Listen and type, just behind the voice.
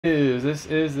This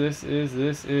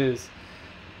is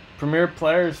Premier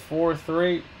Players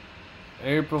 4-3,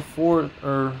 April 4th,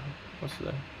 or what's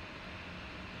that?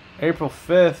 April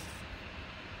 5th.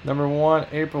 Number 1,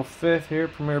 April 5th here,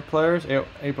 Premier Players.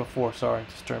 April 4th, sorry,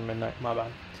 just turned midnight, my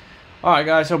bad. Alright,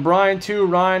 guys, so Brian 2,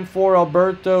 Ryan 4,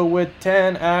 Alberto with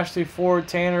 10, Ashley 4,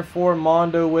 Tanner 4,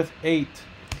 Mondo with 8.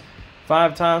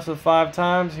 5 times with 5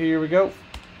 times. Here we go.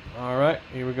 Alright,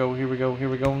 here we go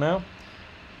now.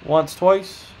 Once,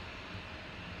 twice.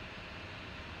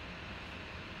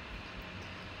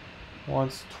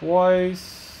 Once,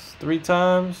 twice. 3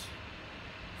 times.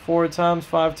 4 times,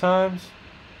 5 times.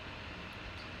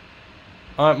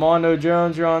 Alright, Mondo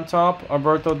Jones, you're on top.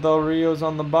 Alberto Del Rio's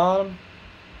on the bottom.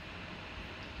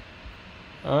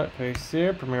 Alright, paste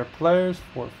here. Premier Players,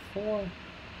 4-4.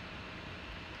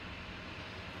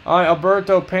 Alright,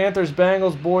 Alberto, Panthers,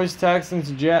 Bengals, Boys, Texans,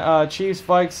 Chiefs,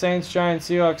 Vikes, Saints, Giants,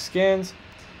 Seahawks, Skins.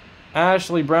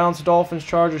 Ashley, Browns, Dolphins,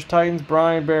 Chargers, Titans.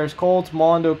 Brian, Bears, Colts.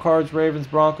 Mondo, Cards, Ravens,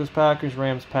 Broncos, Packers,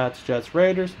 Rams, Pats, Jets,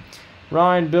 Raiders.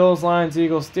 Ryan, Bills, Lions,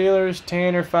 Eagles, Steelers.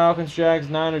 Tanner, Falcons, Jags,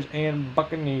 Niners, and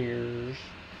Buccaneers.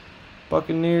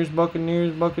 Buccaneers.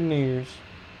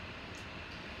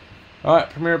 Alright,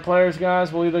 Premier Players,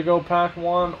 guys. We'll either go pack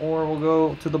 1 or we'll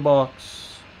go to the box.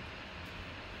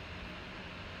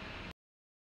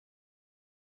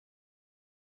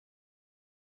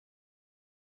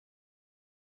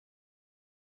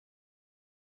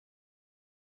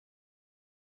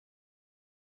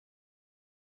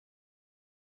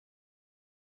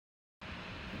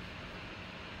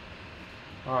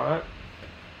 Alright.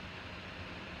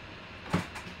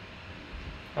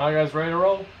 Alright, guys, ready to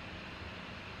roll?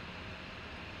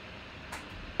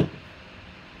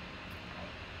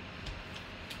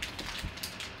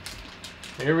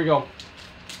 Here we go.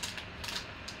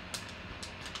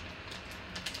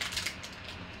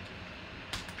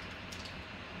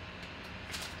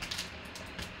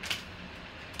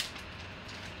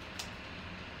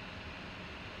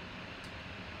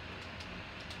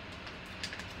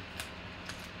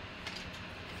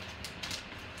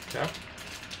 Okay.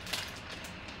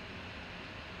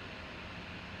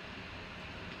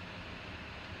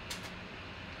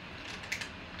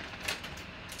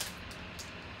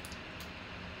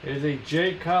 It is a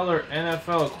J Cutler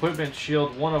NFL Equipment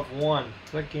Shield 1 of 1.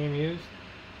 Is that game used?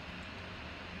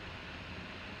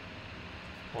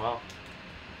 Wow.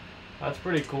 That's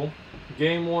pretty cool.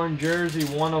 Game worn jersey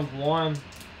 1 of 1.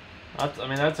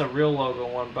 That's a real logo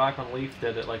one. Back when Leaf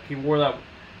did it. Like, he wore that,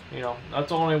 you know,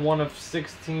 that's only 1 of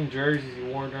 16 jerseys he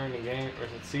wore during the game, or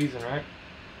the season, right?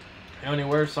 He only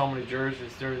wears so many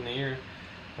jerseys during the year.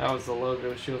 That was the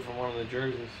logo shield from one of the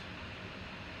jerseys.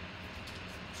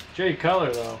 Jay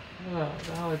Cutler, though. What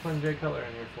the hell are they putting Jay Cutler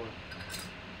in here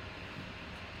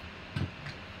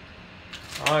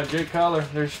for? Alright, Jay Cutler.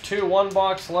 There's 1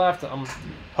 box left. I'm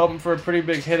hoping for a pretty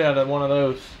big hit out of one of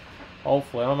those.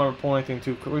 Hopefully. I don't remember pulling anything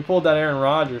too quick. We pulled that Aaron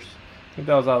Rodgers. I think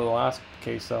that was out of the last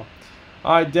case, though.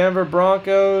 Alright, Denver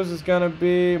Broncos is going to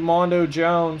be Mondo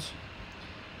Jones.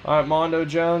 Alright, Mondo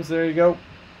Jones. There you go.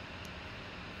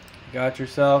 Got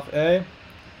yourself a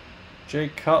Jay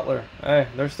Cutler. Hey,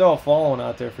 there's still a following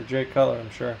out there for Jay Cutler,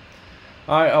 I'm sure.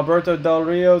 Alright, Alberto Del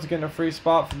Rio is getting a free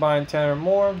spot for buying 10 or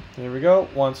more. Here we go.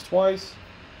 Once, twice.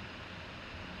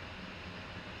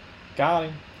 Got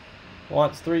him.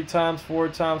 Once, 3 times, 4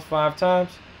 times, 5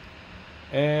 times.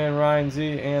 And Ryan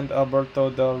Z and Alberto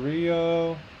Del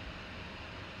Rio.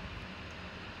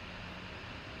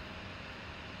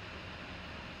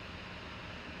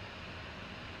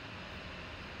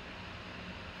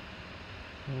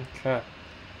 Okay,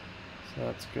 so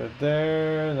that's good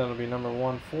there. That'll be number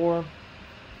 1-4.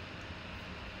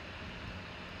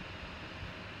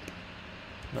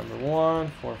 Number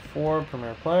 1-4-4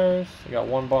 Premier Players. You got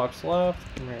 1 box left.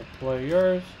 Premier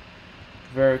Players.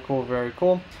 Very cool, very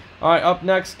cool. Alright, up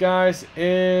next, guys,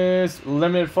 is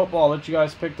Limited Football. I'll let you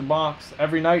guys pick the box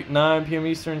every night, 9 p.m.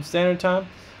 Eastern Standard Time.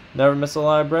 Never miss a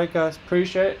live break, guys.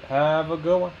 Appreciate it. Have a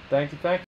good one. Thank you, thank you.